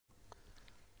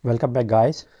Welcome back,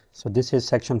 guys. So this is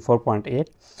section 4.8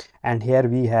 and here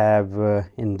we have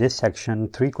in this section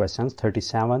 3 questions,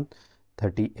 37,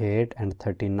 38 and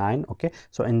 39. Okay,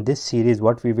 so in this series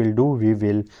what we will do, we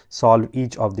will solve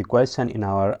each of the question in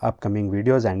our upcoming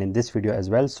videos and in this video as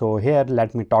well. So here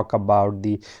let me talk about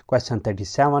the question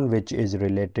 37, which is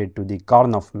related to the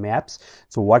Karnaugh maps.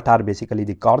 So what are basically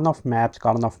the Karnaugh maps?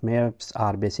 Karnaugh maps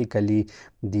are basically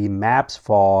the maps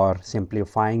for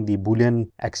simplifying the Boolean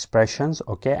expressions.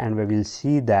 Okay, and we will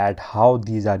see that how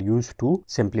these are used to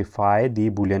simplify the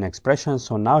Boolean expressions.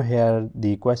 So now here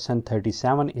the question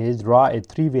 37 is draw a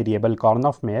 3-variable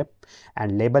Karnaugh map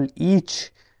and label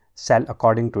each cell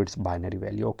according to its binary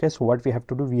value. Okay, so what we have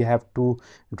to do, we have to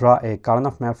draw a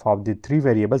Karnaugh map of the 3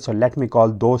 variables. So let me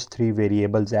call those 3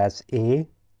 variables as A,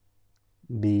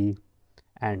 B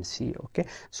and C. Okay,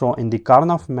 so in the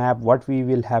Karnaugh map what we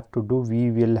will have to do,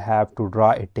 we will have to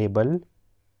draw a table.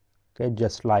 Okay,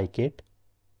 just like it,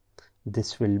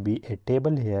 this will be a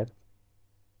table here.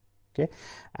 Okay,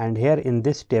 and here in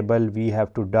this table we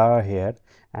have to draw here,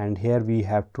 and here we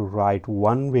have to write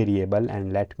one variable,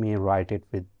 and let me write it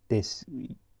with this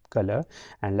color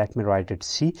and let me write it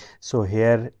C. So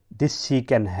here this C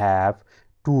can have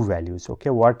 2 values. Okay,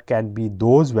 what can be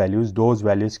those values? Those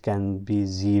values can be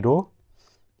 0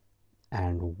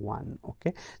 and 1.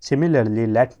 Okay, similarly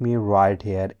let me write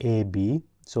here AB.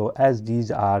 So as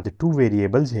these are the 2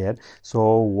 variables here,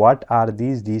 so what are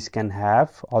these? These can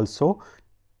have also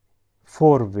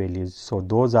 4 values. So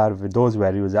those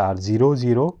values are 0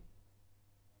 0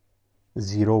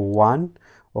 0 1.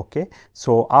 Okay,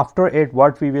 so after it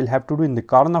what we will have to do in the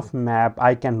Karnaugh map,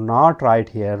 I cannot write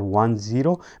here 1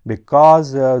 0 because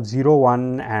 0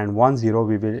 1 and 1 0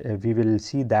 we will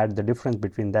see that the difference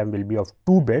between them will be of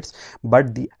 2 bits,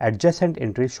 but the adjacent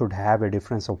entry should have a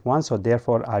difference of 1. So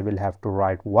therefore I will have to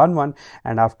write 1 1,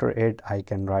 and after it I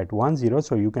can write 1 0.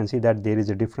 So you can see that there is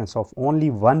a difference of only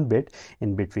 1 bit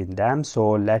in between them.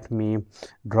 So let me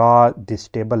draw this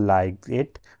table like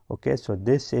it. Okay, so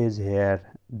this is here,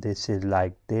 this is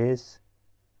like this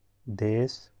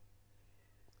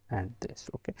and this.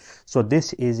 Okay, so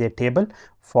this is a table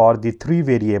for the 3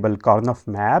 variable Karnaugh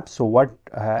map. So what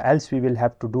else we will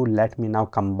have to do? Let me now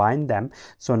combine them.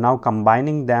 So now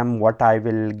combining them, what I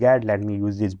will get, let me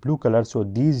use this blue color. So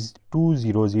these 2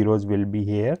 0 0s will be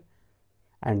here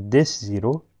and this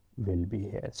 0 will be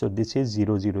here. So this is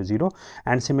 0 0 0,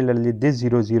 and similarly this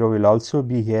 0 0 will also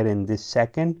be here in this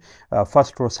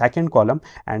first row second column,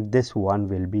 and this 1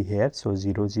 will be here. So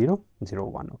 0 0 0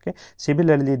 1. Okay,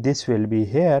 similarly this will be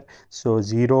here, so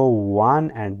 0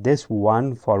 1, and this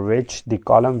 1 for which the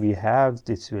column we have,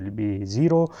 this will be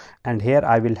 0, and here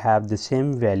I will have the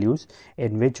same values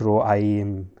in which row I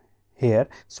am here.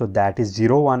 So that is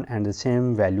 0 1, and the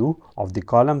same value of the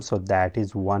column, so that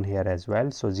is 1 here as well.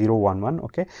 So 0 1 1.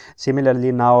 Okay,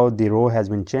 similarly now the row has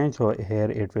been changed, so here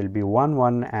it will be 1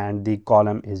 1 and the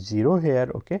column is 0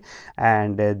 here. Okay,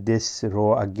 and this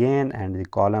row again and the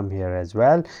column here as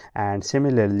well, and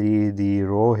similarly the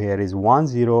row here is 1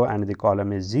 0 and the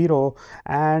column is 0,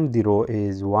 and the row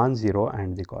is 1 0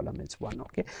 and the column is 1.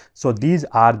 Okay, so these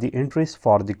are the entries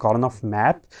for the Karnaugh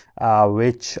map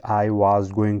which I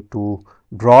was going to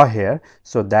draw here.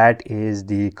 So that is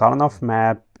the Karnaugh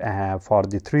map for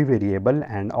the 3 variable,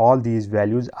 and all these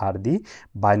values are the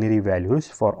binary values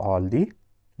for all the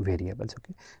variables.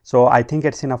 Okay, so I think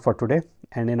it's enough for today,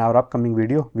 and in our upcoming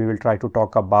video we will try to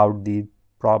talk about the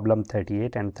problem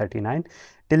 38 and 39.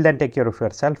 Till then, take care of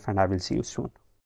yourself and I will see you soon.